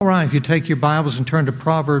All right, if you take your Bibles and turn to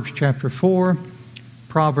Proverbs chapter 4.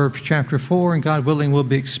 Proverbs chapter 4, and God willing, we'll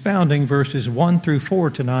be expounding verses 1 through 4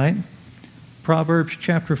 tonight. Proverbs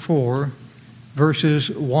chapter 4, verses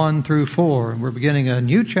 1 through 4. We're beginning a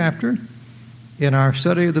new chapter in our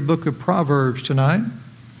study of the book of Proverbs tonight.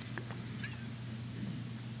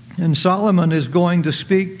 And Solomon is going to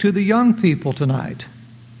speak to the young people tonight.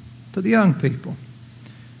 To the young people.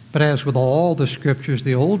 But as with all the scriptures,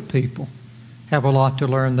 the old people have a lot to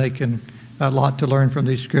learn. They can a lot to learn from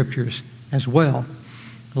these scriptures as well.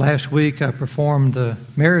 Last week I performed the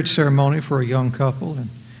marriage ceremony for a young couple, and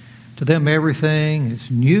to them everything is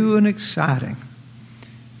new and exciting.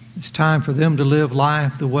 It's time for them to live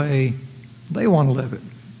life the way they want to live it.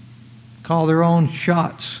 Call their own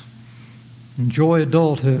shots. Enjoy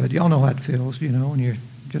adulthood. Y'all know how it feels, when you're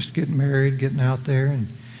just getting married, getting out there, and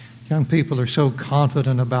young people are so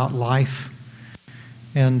confident about life.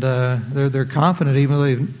 And they're confident even though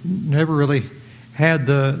they've never really had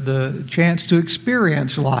the chance to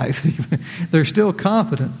experience life. They're still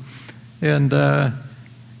confident. And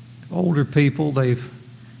older people, they've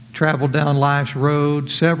traveled down life's road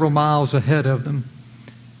several miles ahead of them.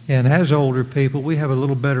 And as older people, we have a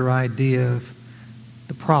little better idea of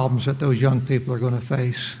the problems that those young people are going to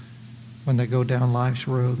face when they go down life's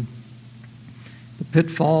road. The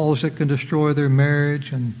pitfalls that can destroy their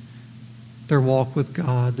marriage and their walk with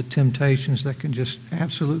God, the temptations that can just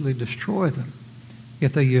absolutely destroy them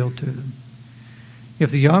if they yield to them.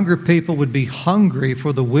 If the younger people would be hungry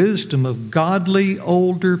for the wisdom of godly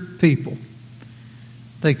older people,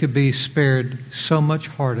 they could be spared so much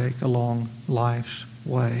heartache along life's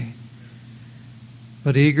way.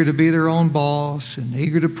 But eager to be their own boss and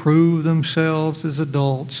eager to prove themselves as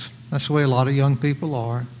adults, that's the way a lot of young people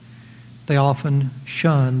are. They often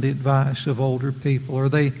shun the advice of older people, or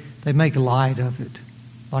they make light of it,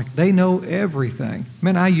 like they know everything.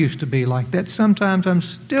 Man, I used to be like that. Sometimes I'm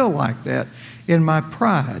still like that in my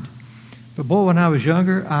pride. But boy, when I was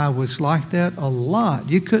younger, I was like that a lot.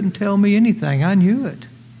 You couldn't tell me anything. I knew it.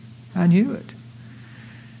 I knew it.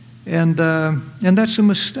 And that's a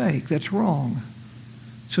mistake. That's wrong.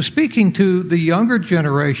 So speaking to the younger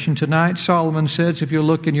generation tonight, Solomon says, if you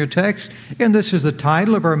look in your text, and this is the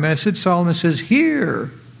title of our message, Solomon says,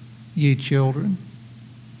 "Hear, ye children.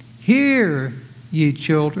 Hear, ye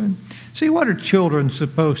children." See, what are children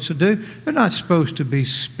supposed to do? They're not supposed to be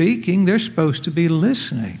speaking. They're supposed to be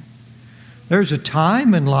listening. There's a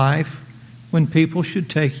time in life when people should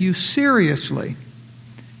take you seriously,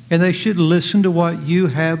 and they should listen to what you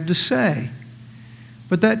have to say.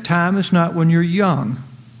 But that time is not when you're young.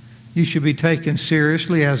 You should be taken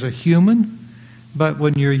seriously as a human, but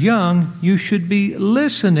when you're young, you should be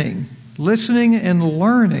listening and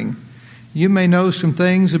learning. You may know some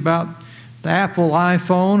things about the Apple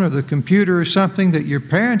iPhone or the computer or something that your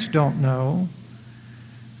parents don't know,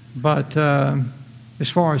 but as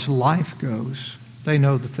far as life goes, they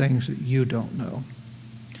know the things that you don't know.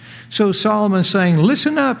 So Solomon's saying,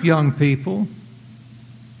 listen up, young people.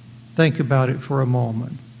 Think about it for a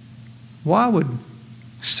moment. Why would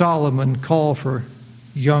Solomon call for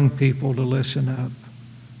young people to listen up?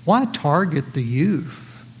 Why target the youth?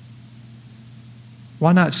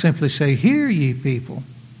 Why not simply say, "Hear ye people,"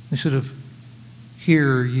 instead of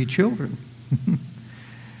 "Hear ye children"?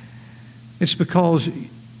 It's because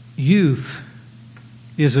youth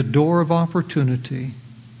is a door of opportunity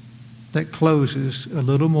that closes a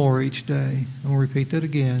little more each day. I'm going to repeat that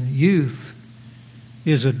again. Youth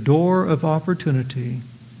is a door of opportunity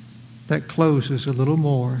that closes a little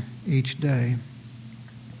more each day.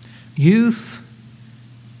 Youth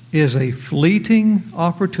is a fleeting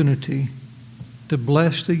opportunity to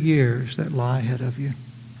bless the years that lie ahead of you.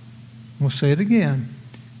 We'll say it again.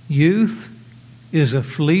 Youth is a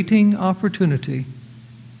fleeting opportunity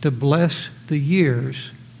to bless the years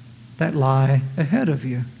that lie ahead of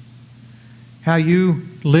you. How you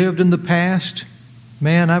lived in the past,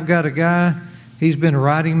 man, I've got a guy, he's been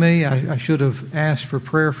writing me. I should have asked for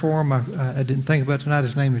prayer for him. I didn't think about it tonight.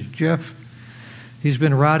 His name is Jeff. He's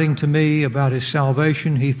been writing to me about his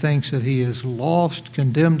salvation. He thinks that he is lost,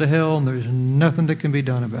 condemned to hell, and there's nothing that can be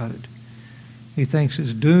done about it. He thinks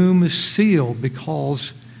his doom is sealed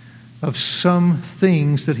because of some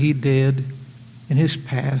things that he did in his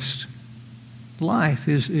past life,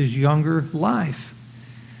 his younger life.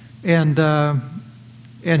 And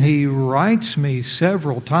he writes me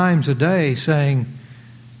several times a day saying,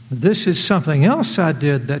 this is something else I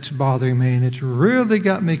did that's bothering me, and it's really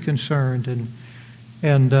got me concerned.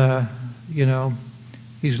 And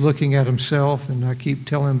He's looking at himself, and I keep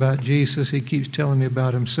telling him about Jesus. He keeps telling me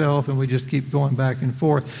about himself, and we just keep going back and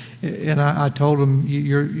forth. And I told him,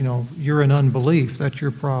 you're in unbelief. That's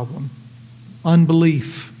your problem.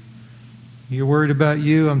 Unbelief. You're worried about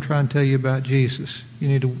you. I'm trying to tell you about Jesus. You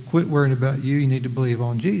need to quit worrying about you. You need to believe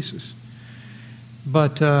on Jesus.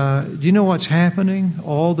 But do you know what's happening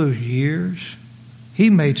all those years?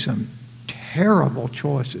 He made some terrible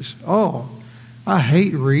choices. Oh, I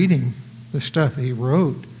hate reading the stuff he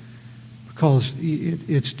wrote because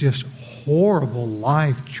it's just horrible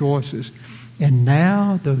life choices. And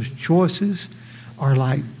now those choices are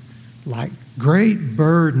like great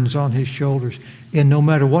burdens on his shoulders. And no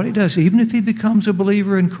matter what he does, even if he becomes a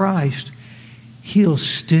believer in Christ, he'll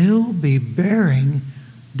still be bearing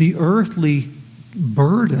the earthly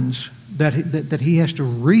burdens that he has to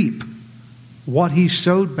reap what he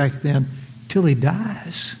sowed back then till he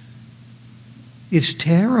dies. It's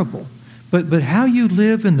terrible. But how you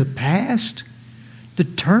live in the past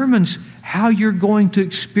determines how you're going to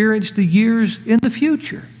experience the years in the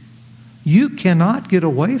future. You cannot get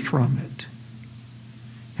away from it.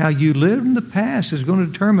 How you lived in the past is going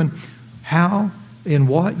to determine how and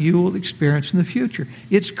what you will experience in the future.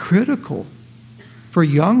 It's critical for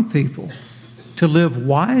young people to live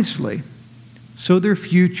wisely so their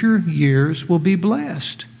future years will be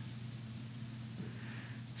blessed.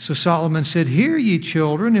 So Solomon said, "Hear ye,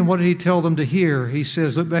 children." And what did he tell them to hear? He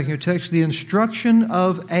says, look back in your text, the instruction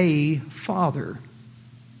of a father.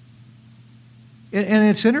 And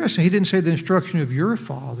it's interesting, he didn't say the instruction of your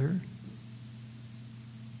father.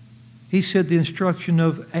 He said the instruction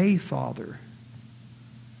of a father.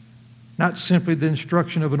 Not simply the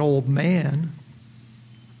instruction of an old man,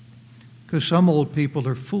 because some old people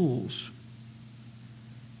are fools.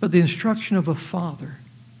 But the instruction of a father.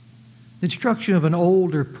 The instruction of an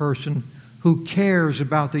older person who cares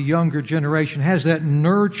about the younger generation, has that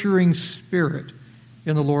nurturing spirit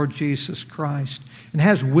in the Lord Jesus Christ, and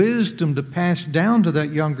has wisdom to pass down to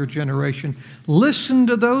that younger generation. Listen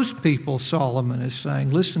to those people, Solomon is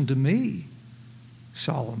saying. Listen to me,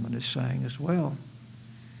 Solomon is saying as well.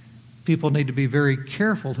 People need to be very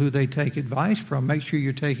careful who they take advice from. Make sure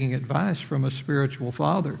you're taking advice from a spiritual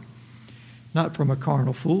father, not from a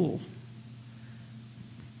carnal fool.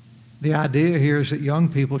 The idea here is that young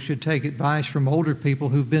people should take advice from older people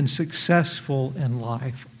who've been successful in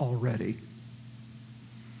life already.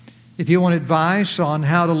 If you want advice on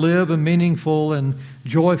how to live a meaningful and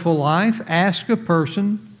joyful life, ask a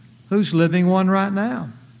person who's living one right now.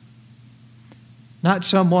 Not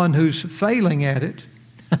someone who's failing at it.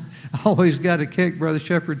 I always got a kick, Brother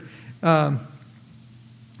Shepherd.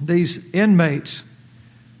 These inmates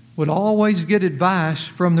would always get advice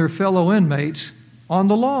from their fellow inmates on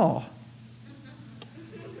the law.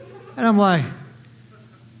 And I'm like,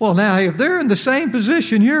 well, now, if they're in the same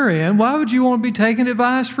position you're in, why would you want to be taking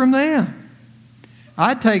advice from them?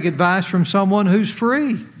 I'd take advice from someone who's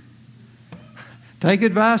free. Take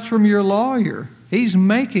advice from your lawyer. He's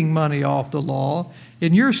making money off the law,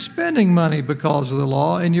 and you're spending money because of the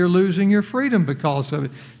law, and you're losing your freedom because of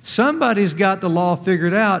it. Somebody's got the law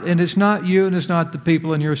figured out, and it's not you and it's not the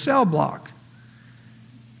people in your cell block.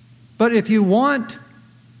 But if you want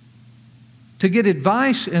to get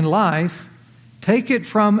advice in life, take it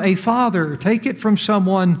from a father. Take it from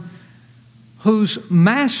someone who's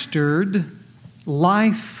mastered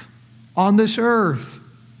life on this earth,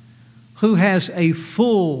 who has a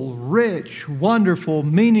full, rich, wonderful,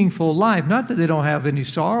 meaningful life. Not that they don't have any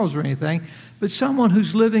sorrows or anything, but someone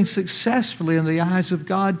who's living successfully in the eyes of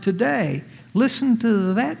God today. Listen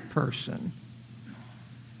to that person.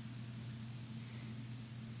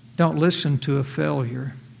 Don't listen to a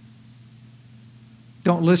failure.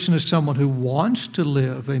 Don't listen to someone who wants to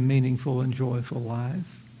live a meaningful and joyful life.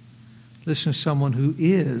 Listen to someone who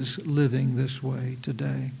is living this way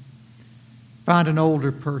today. Find an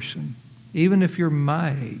older person, even if you're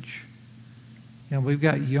my age. And we've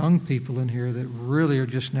got young people in here that really are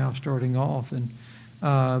just now starting off.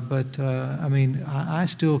 I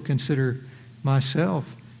still consider myself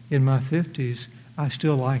in my 50s, I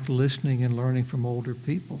still like listening and learning from older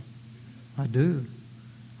people. I do.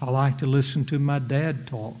 I like to listen to my dad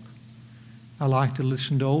talk. I like to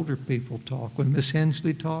listen to older people talk. When Miss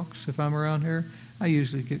Hensley talks, if I'm around here, I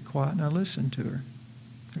usually get quiet and I listen to her.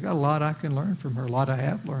 I got a lot I can learn from her, a lot I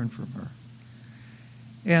have learned from her.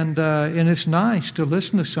 And it's nice to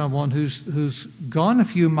listen to someone who's gone a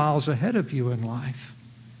few miles ahead of you in life.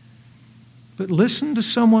 But listen to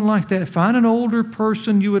someone like that. Find an older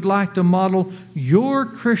person you would like to model your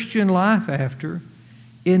Christian life after,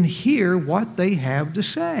 and hear what they have to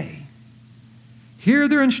say. Hear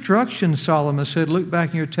their instructions, Solomon said. Look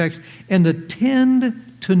back in your text. And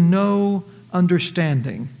attend to know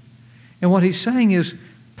understanding. And what he's saying is,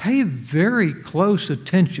 pay very close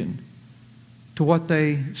attention to what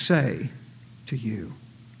they say to you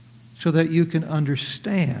so that you can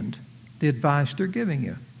understand the advice they're giving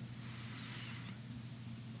you.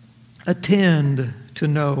 Attend to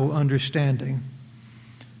know understanding.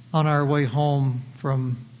 On our way home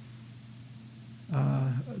from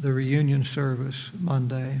the reunion service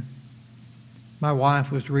Monday, my wife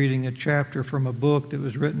was reading a chapter from a book that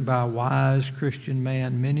was written by a wise Christian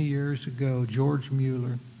man many years ago, George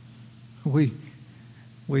Mueller. We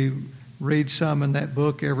read some in that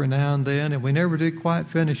book every now and then, and we never did quite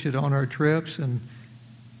finish it on our trips. And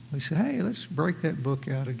we said, hey, let's break that book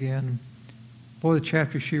out again. Boy, the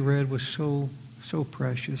chapter she read was so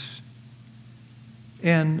precious.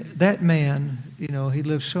 And that man, he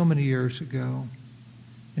lived so many years ago,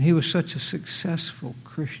 and he was such a successful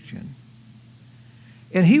Christian.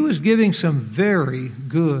 And he was giving some very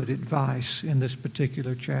good advice in this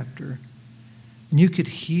particular chapter. And you could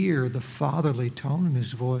hear the fatherly tone in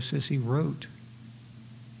his voice as he wrote.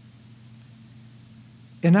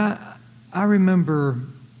 And I remember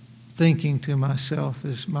thinking to myself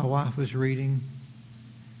as my wife was reading,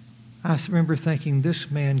 I remember thinking, this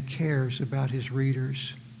man cares about his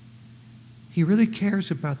readers. He really cares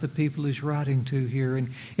about the people he's writing to here. And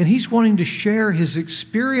he's wanting to share his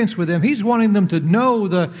experience with them. He's wanting them to know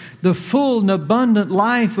the full and abundant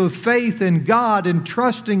life of faith in God and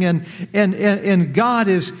trusting in God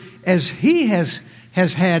as he has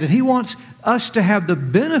had. And he wants us to have the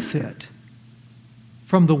benefit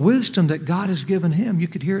from the wisdom that God has given him. You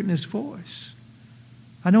could hear it in his voice.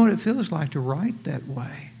 I know what it feels like to write that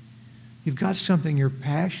way. You've got something you're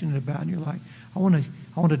passionate about, and you're like, I want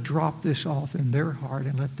to drop this off in their heart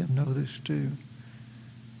and let them know this too.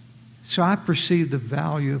 So I perceived the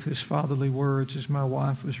value of his fatherly words as my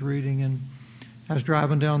wife was reading, and I was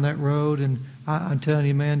driving down that road, and I'm telling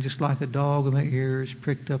you, man, just like a dog with my ears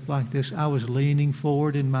pricked up like this, I was leaning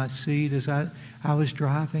forward in my seat as I was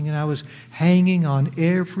driving, and I was hanging on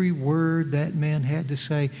every word that man had to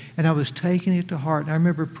say, and I was taking it to heart. And I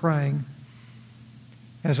remember praying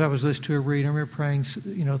as I was listening to her read. I remember praying,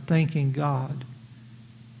 thanking God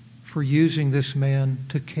for using this man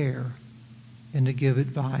to care and to give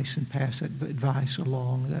advice and pass that advice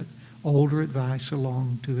along, that older advice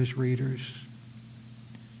along to his readers.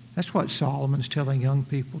 That's what Solomon's telling young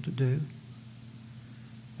people to do.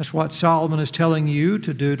 That's what Solomon is telling you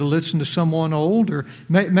to do, to listen to someone older.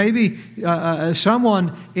 Maybe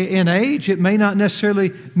someone in age, it may not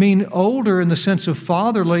necessarily mean older in the sense of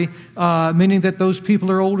fatherly, meaning that those people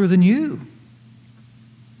are older than you.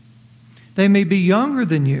 They may be younger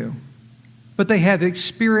than you, but they have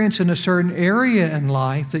experience in a certain area in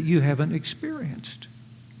life that you haven't experienced.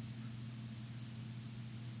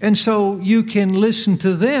 And so you can listen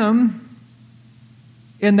to them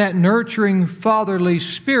in that nurturing fatherly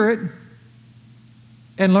spirit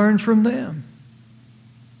and learn from them.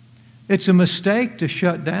 It's a mistake to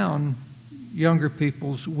shut down younger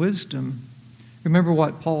people's wisdom. Remember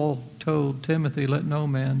what Paul told Timothy, let no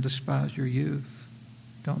man despise your youth.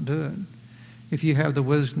 Don't do it. If you have the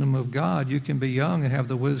wisdom of God, you can be young and have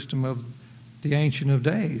the wisdom of the Ancient of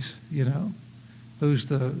Days, who's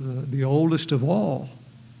the oldest of all,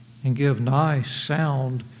 and give nice,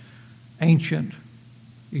 sound, ancient,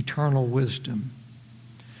 eternal wisdom.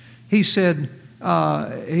 He said,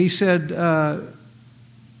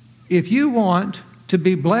 if you want to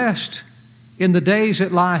be blessed in the days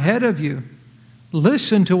that lie ahead of you,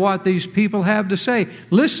 listen to what these people have to say.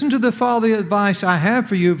 Listen to the fatherly advice I have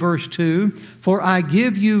for you, verse 2, for I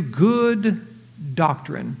give you good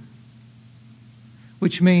doctrine.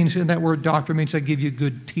 Which means, and that word doctrine means I give you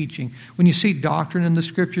good teaching. When you see doctrine in the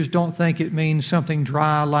Scriptures, don't think it means something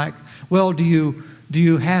dry like, well, do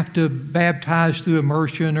you have to baptize through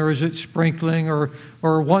immersion, or is it sprinkling, or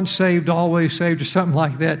once saved, always saved, or something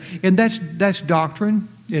like that. And that's doctrine.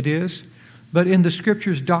 It is. But in the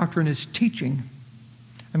Scriptures, doctrine is teaching.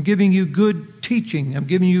 I'm giving you good teaching. I'm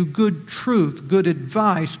giving you good truth, good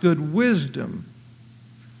advice, good wisdom.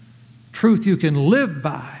 Truth you can live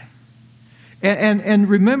by. And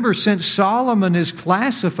remember, since Solomon is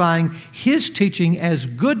classifying his teaching as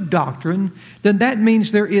good doctrine, then that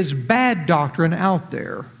means there is bad doctrine out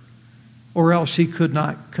there. Or else he could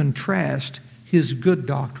not contrast his good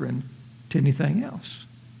doctrine to anything else,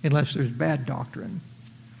 unless there's bad doctrine.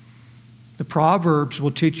 The Proverbs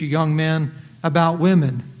will teach a young man about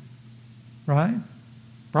women, right?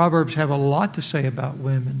 Proverbs have a lot to say about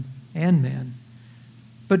women and men.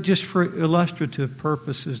 But just for illustrative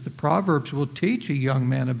purposes, the Proverbs will teach a young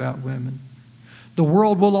man about women. The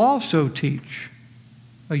world will also teach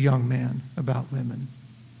a young man about women.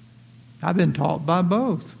 I've been taught by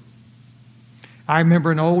both. I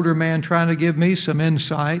remember an older man trying to give me some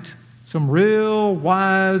insight, some real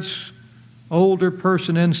wise, older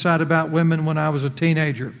person insight about women when I was a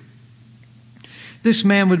teenager. This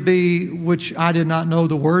man would be, which I did not know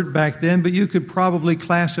the word back then, but you could probably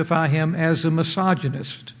classify him as a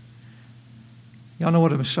misogynist. Y'all know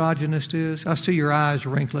what a misogynist is? I see your eyes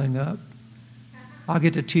wrinkling up. I'll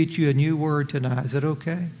get to teach you a new word tonight. Is that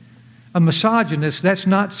okay? A misogynist, that's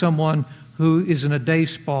not someone who is in a day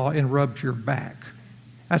spa and rubs your back.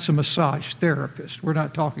 That's a massage therapist. We're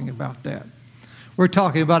not talking about that. We're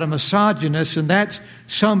talking about a misogynist, and that's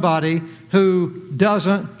somebody who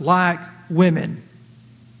doesn't like women.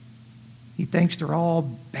 He thinks they're all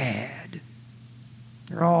bad.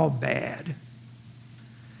 They're all bad.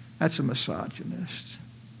 That's a misogynist.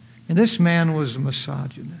 And this man was a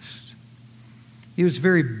misogynist. He was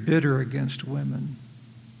very bitter against women.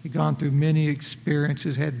 He'd gone through many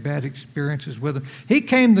experiences, had bad experiences with them. He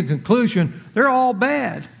came to the conclusion, they're all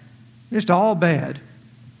bad. Just all bad.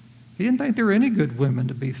 He didn't think there were any good women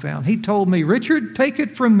to be found. He told me, Richard, take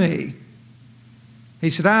it from me. He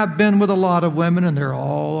said, I've been with a lot of women and they're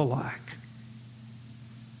all alike.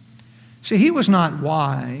 See, he was not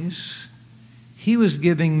wise. He was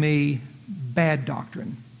giving me bad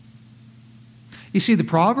doctrine. You see, the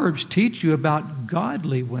Proverbs teach you about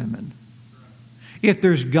godly women. If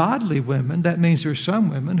there's godly women, that means there's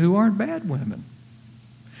some women who aren't bad women.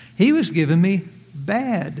 He was giving me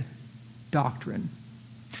bad doctrine.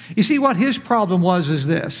 You see, what his problem was is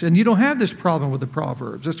this, and you don't have this problem with the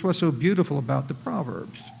Proverbs. That's what's so beautiful about the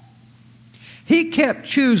Proverbs. He kept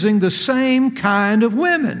choosing the same kind of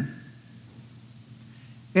women.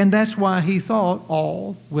 And that's why he thought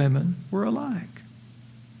all women were alike.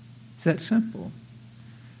 It's that simple.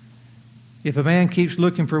 If a man keeps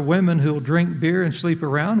looking for women who will drink beer and sleep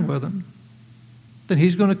around with them, then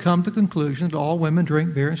he's going to come to the conclusion that all women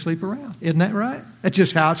drink beer and sleep around. Isn't that right? That's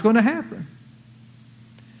just how it's going to happen.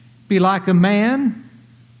 Be like a man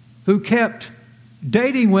who kept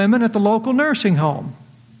dating women at the local nursing home.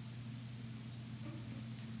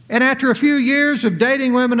 And after a few years of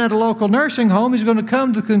dating women at a local nursing home, he's going to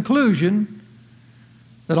come to the conclusion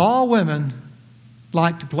that all women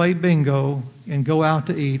like to play bingo and go out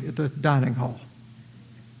to eat at the dining hall.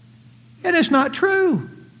 And it's not true.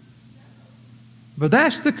 But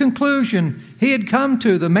that's the conclusion he had come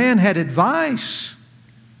to. The man had advice,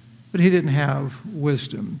 but he didn't have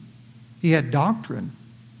wisdom. He had doctrine,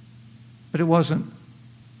 but it wasn't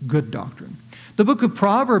good doctrine. The book of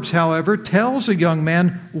Proverbs, however, tells a young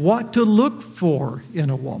man what to look for in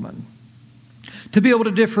a woman. To be able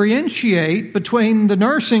to differentiate between the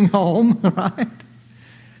nursing home, right,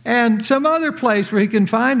 and some other place where he can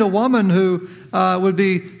find a woman who would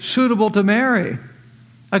be suitable to marry.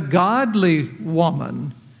 A godly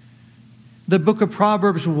woman. The book of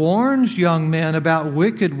Proverbs warns young men about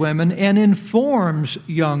wicked women and informs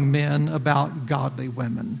young men about godly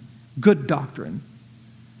women. Good doctrine.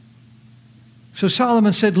 So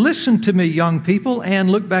Solomon said, listen to me, young people, and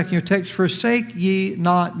look back in your text, forsake ye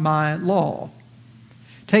not my law.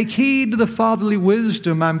 Take heed to the fatherly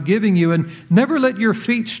wisdom I'm giving you, and never let your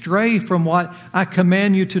feet stray from what I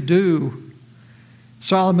command you to do.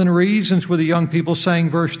 Solomon reasons with the young people, saying,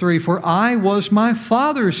 verse 3, for I was my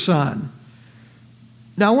father's son.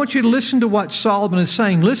 Now I want you to listen to what Solomon is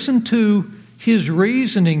saying. Listen to his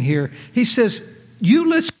reasoning here. He says, you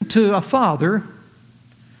listen to a father,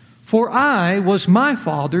 for I was my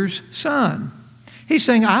father's son. He's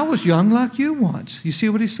saying, I was young like you once. You see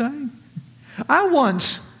what he's saying? I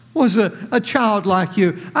once was a child like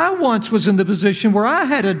you. I once was in the position where I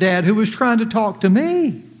had a dad who was trying to talk to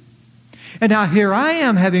me. And now here I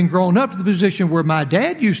am, having grown up to the position where my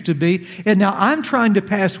dad used to be, and now I'm trying to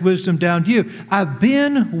pass wisdom down to you. I've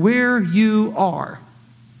been where you are.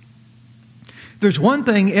 There's one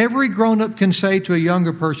thing every grown-up can say to a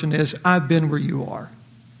younger person is, I've been where you are.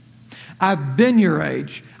 I've been your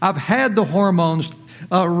age. I've had the hormones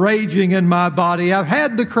raging in my body. I've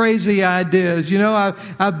had the crazy ideas. You know,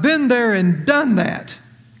 I've been there and done that.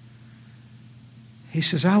 He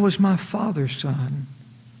says, I was my father's son.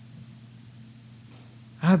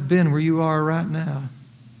 I've been where you are right now.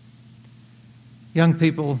 Young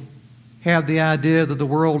people have the idea that the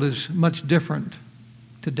world is much different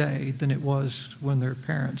today than it was when their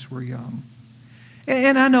parents were young.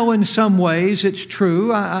 And I know in some ways it's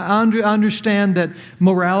true. I understand that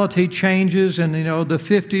morality changes and, you know, the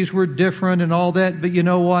 50s were different and all that. But you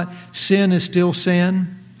know what? Sin is still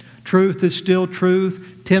sin. Truth is still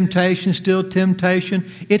truth. Temptation is still temptation.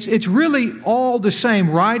 It's really all the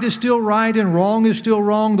same. Right is still right and wrong is still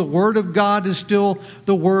wrong. The Word of God is still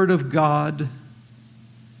the Word of God.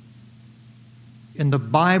 And the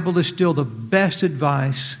Bible is still the best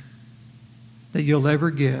advice that you'll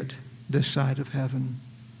ever get this side of heaven.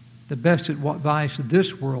 The best advice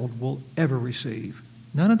this world will ever receive.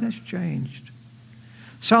 None of that's changed.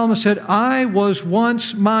 Solomon said, I was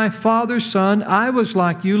once my father's son. I was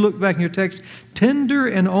like you. Look back in your text. Tender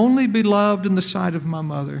and only beloved in the sight of my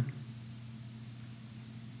mother.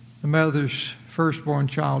 The mother's firstborn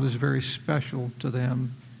child is very special to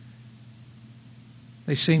them.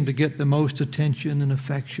 They seem to get the most attention and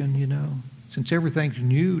affection, since everything's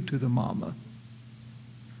new to the mama.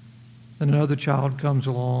 Then another child comes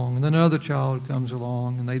along, and then another child comes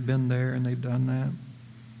along, and they've been there and they've done that.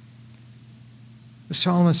 But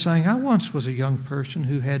Solomon's saying, I once was a young person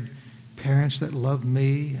who had parents that loved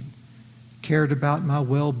me and cared about my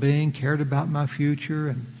well-being, cared about my future,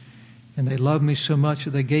 and they loved me so much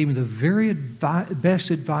that they gave me the very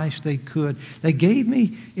best advice they could. They gave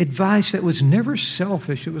me advice that was never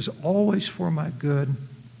selfish. It was always for my good.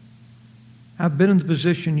 I've been in the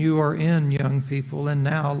position you are in, young people, and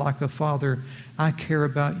now, like a father, I care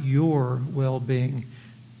about your well-being.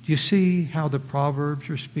 Do you see how the Proverbs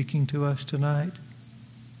are speaking to us tonight?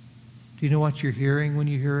 Do you know what you're hearing when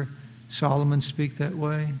you hear Solomon speak that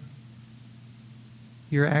way?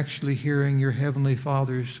 You're actually hearing your Heavenly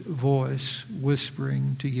Father's voice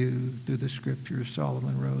whispering to you through the Scriptures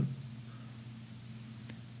Solomon wrote.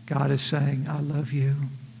 God is saying, I love you.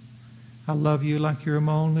 I love you like you're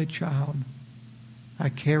my only child. I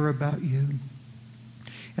care about you.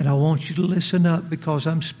 And I want you to listen up because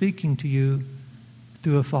I'm speaking to you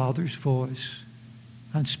through a father's voice.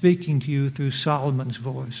 I'm speaking to you through Solomon's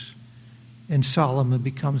voice. And Solomon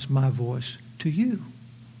becomes my voice to you.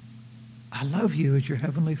 I love you as your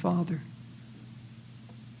Heavenly Father.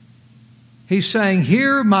 He's saying,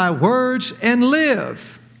 hear my words and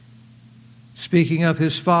live. Speaking of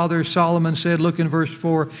his father, Solomon said, look in verse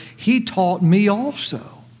 4, he taught me also.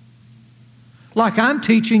 Like I'm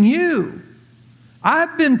teaching you.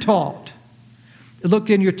 I've been taught. Look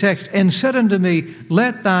in your text, and said unto me,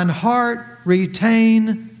 let thine heart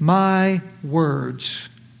retain my words.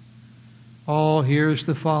 Oh, here's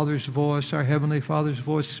the Father's voice, our Heavenly Father's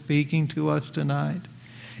voice speaking to us tonight.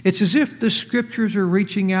 It's as if the Scriptures are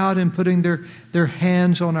reaching out and putting their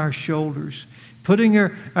hands on our shoulders, putting a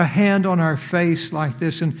hand on our face like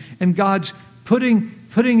this, and God's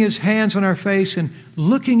putting His hands on our face and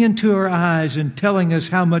looking into our eyes and telling us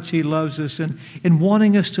how much He loves us and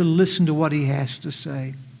wanting us to listen to what He has to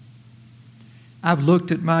say. I've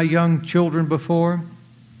looked at my young children before,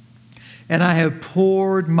 and I have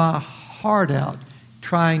poured my heart out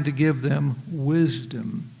trying to give them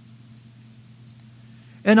wisdom.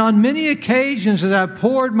 And on many occasions as I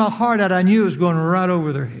poured my heart out, I knew it was going right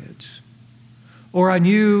over their heads. Or I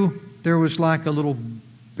knew there was like a little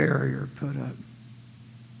barrier put up,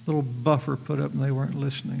 a little buffer put up, and they weren't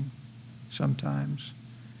listening sometimes.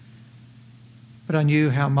 But I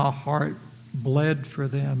knew how my heart bled for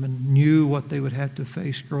them and knew what they would have to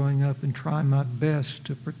face growing up and try my best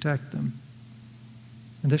to protect them.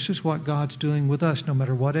 And this is what God's doing with us, no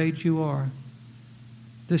matter what age you are.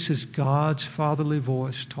 This is God's fatherly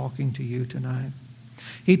voice talking to you tonight.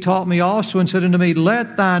 He taught me also and said unto me,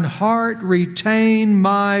 let thine heart retain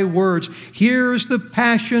my words. Here is the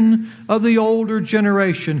passion of the older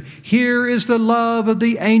generation. Here is the love of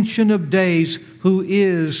the Ancient of Days, who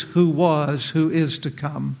is, who was, who is to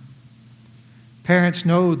come. Parents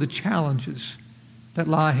know the challenges that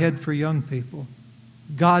lie ahead for young people.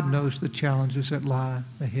 God knows the challenges that lie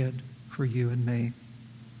ahead for you and me.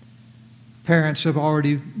 Parents have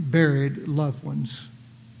already buried loved ones.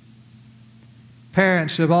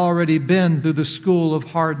 Parents have already been through the school of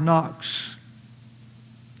hard knocks.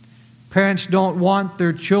 Parents don't want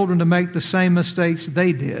their children to make the same mistakes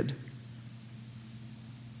they did.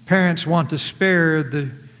 Parents want to spare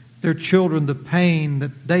their children the pain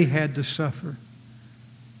that they had to suffer.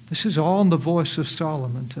 This is all in the voice of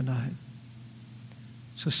Solomon tonight.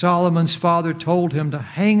 So Solomon's father told him to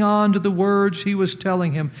hang on to the words he was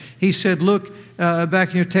telling him. He said, look,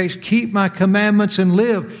 back in your text, keep my commandments and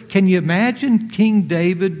live. Can you imagine King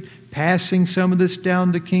David passing some of this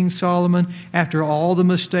down to King Solomon after all the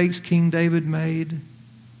mistakes King David made?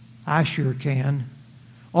 I sure can.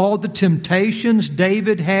 All the temptations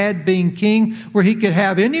David had being king, where he could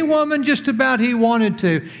have any woman just about he wanted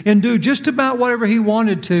to and do just about whatever he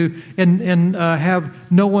wanted to and have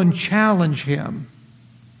no one challenge him.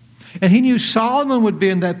 And he knew Solomon would be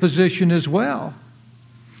in that position as well.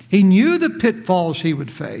 He knew the pitfalls he would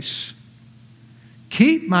face.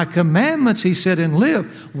 Keep my commandments, he said, and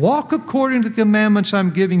live. Walk according to the commandments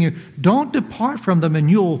I'm giving you. Don't depart from them, and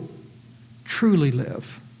you'll truly live.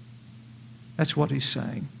 That's what he's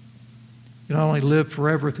saying. You not only live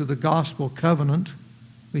forever through the gospel covenant,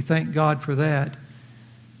 we thank God for that,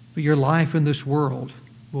 but your life in this world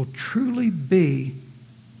will truly be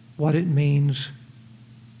what it means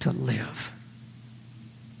to live.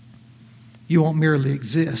 You won't merely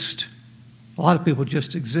exist. A lot of people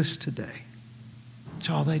just exist today. That's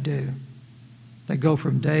all they do. They go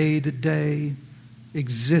from day to day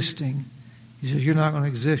existing. He says, you're not going to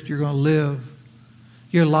exist, you're going to live.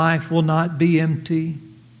 Your life will not be empty.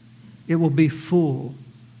 It will be full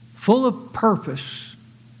of purpose,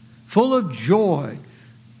 full of joy,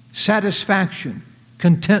 satisfaction,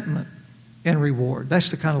 contentment, and reward.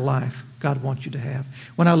 That's the kind of life God wants you to have.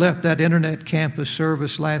 When I left that internet campus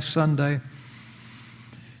service last Sunday,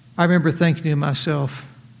 I remember thinking to myself,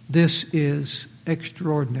 this is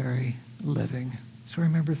extraordinary living. So I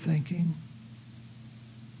remember thinking,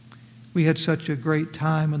 we had such a great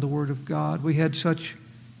time in the Word of God. We had such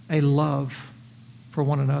a love for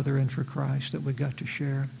one another and for Christ that we got to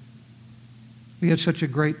share. We had such a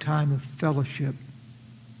great time of fellowship.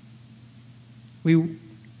 We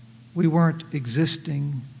weren't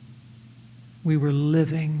existing. We were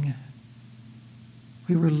living.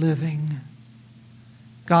 We were living.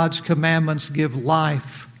 God's commandments give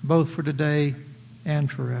life both for today and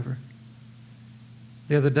forever.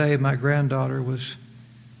 The other day, my granddaughter was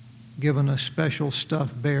given a special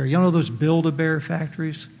stuffed bear. You know those Build-A-Bear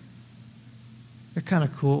factories? They're kind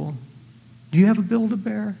of cool. Do you have a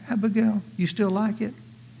Build-A-Bear, Abigail? You still like it?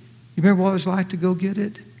 You remember what it was like to go get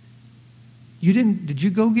it? You didn't? Did you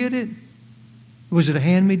go get it? Was it a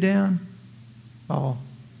hand-me-down? Oh,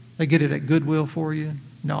 they get it at Goodwill for you?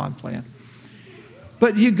 No, I'm playing.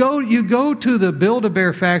 But you go to the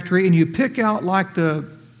Build-A-Bear factory and you pick out like the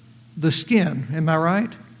skin. Am I right?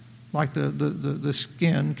 Like the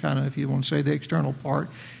skin, kind of, if you want to say the external part.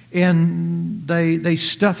 And they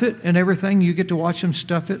stuff it and everything. You get to watch them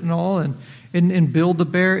stuff it and all and build the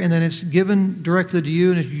bear. And then it's given directly to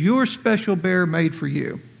you. And it's your special bear made for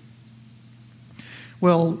you.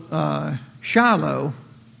 Well, Shiloh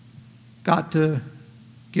got to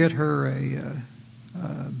get her a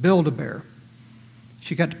Build-A-Bear.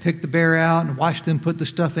 She got to pick the bear out and watch them put the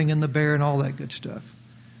stuffing in the bear and all that good stuff.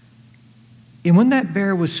 And when that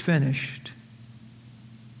bear was finished,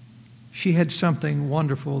 she had something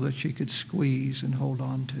wonderful that she could squeeze and hold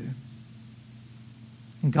on to.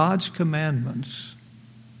 And God's commandments,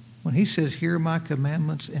 when he says, hear my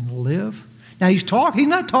commandments and live. Now he's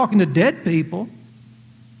not talking to dead people.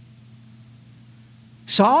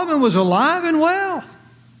 Solomon was alive and well.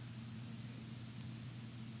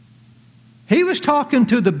 He was talking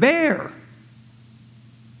to the bear.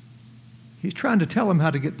 He's trying to tell him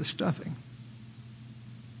how to get the stuffing.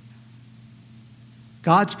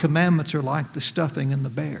 God's commandments are like the stuffing in the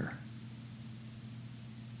bear.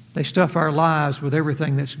 They stuff our lives with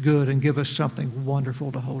everything that's good and give us something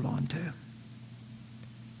wonderful to hold on to.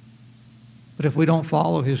 But if we don't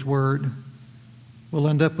follow his word, we'll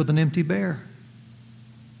end up with an empty bear.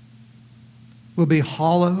 We'll be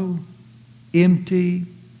hollow, empty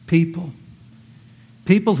people.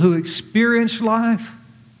 People who experienced life,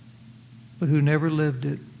 but who never lived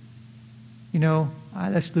it. You know,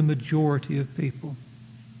 that's the majority of people.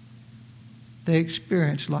 They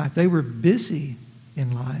experienced life. They were busy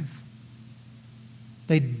in life.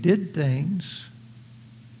 They did things.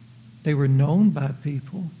 They were known by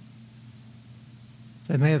people.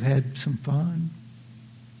 They may have had some fun.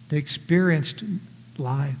 They experienced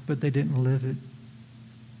life, but they didn't live it.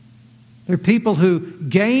 There are people who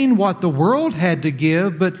gain what the world had to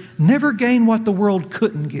give, but never gain what the world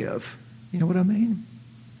couldn't give. You know what I mean?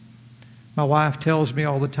 My wife tells me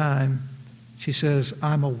all the time, she says,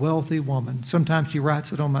 I'm a wealthy woman. Sometimes she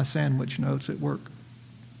writes it on my sandwich notes at work.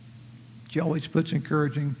 She always puts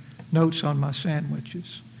encouraging notes on my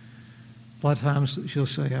sandwiches. A lot of times she'll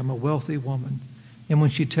say, I'm a wealthy woman. And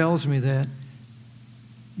when she tells me that,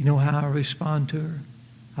 you know how I respond to her?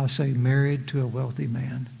 I'll say, married to a wealthy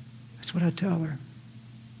man. That's what I tell her.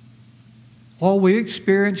 Oh, we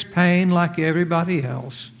experience pain like everybody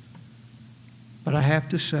else. But I have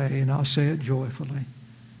to say, and I'll say it joyfully,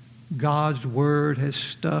 God's Word has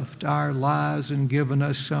stuffed our lives and given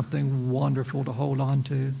us something wonderful to hold on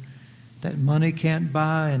to that money can't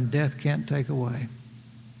buy and death can't take away.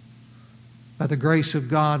 By the grace of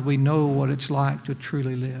God, we know what it's like to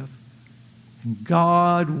truly live. And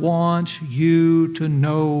God wants you to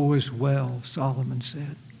know as well, Solomon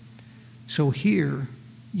said. So hear,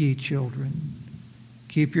 ye children,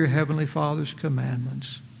 keep your Heavenly Father's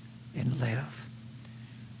commandments and live.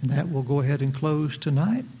 And that will go ahead and close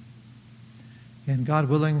tonight. And God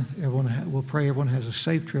willing, we'll pray everyone has a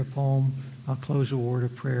safe trip home. I'll close a word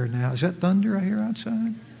of prayer now. Is that thunder I hear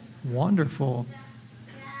outside? Wonderful.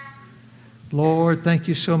 Lord, thank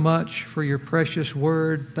you so much for your precious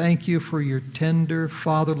word. Thank you for your tender,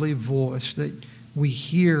 fatherly voice that we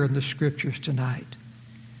hear in the Scriptures tonight.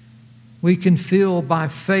 We can feel by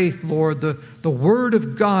faith, Lord, the Word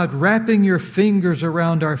of God wrapping your fingers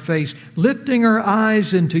around our face, lifting our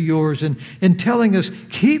eyes into yours and telling us,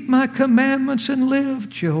 keep my commandments and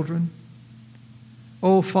live, children.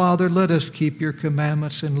 Oh, Father, let us keep your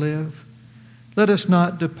commandments and live. Let us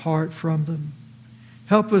not depart from them.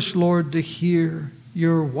 Help us, Lord, to hear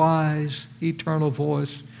your wise, eternal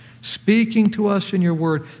voice speaking to us in your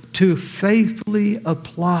word, to faithfully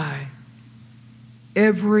apply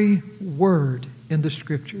every word in the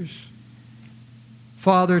Scriptures.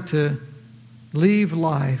 Father, to leave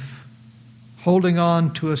life holding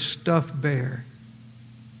on to a stuffed bear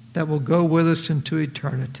that will go with us into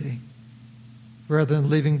eternity rather than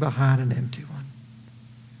leaving behind an empty one.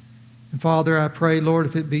 And Father, I pray, Lord,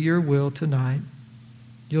 if it be your will tonight,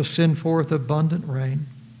 you'll send forth abundant rain.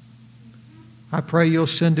 I pray you'll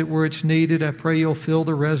send it where it's needed. I pray you'll fill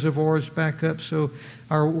the reservoirs back up so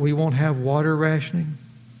we won't have water rationing.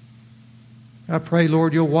 I pray,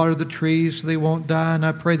 Lord, you'll water the trees so they won't die, and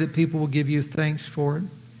I pray that people will give you thanks for it.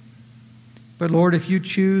 But, Lord, if you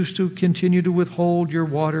choose to continue to withhold your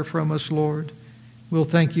water from us, Lord, we'll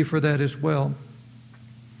thank you for that as well.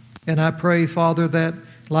 And I pray, Father, that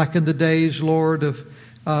like in the days, Lord, of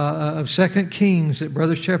 2 Kings that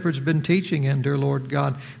Brother Shepherd's been teaching in, dear Lord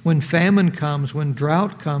God. When famine comes, when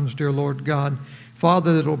drought comes, dear Lord God,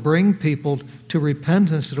 Father, that will bring people to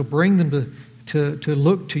repentance, that will bring them to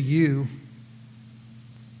look to you.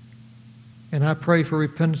 And I pray for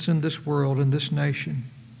repentance in this world, in this nation.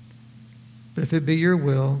 But if it be your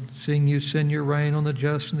will, seeing you send your rain on the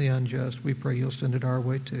just and the unjust, we pray you'll send it our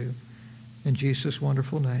way too. In Jesus'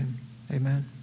 wonderful name, amen.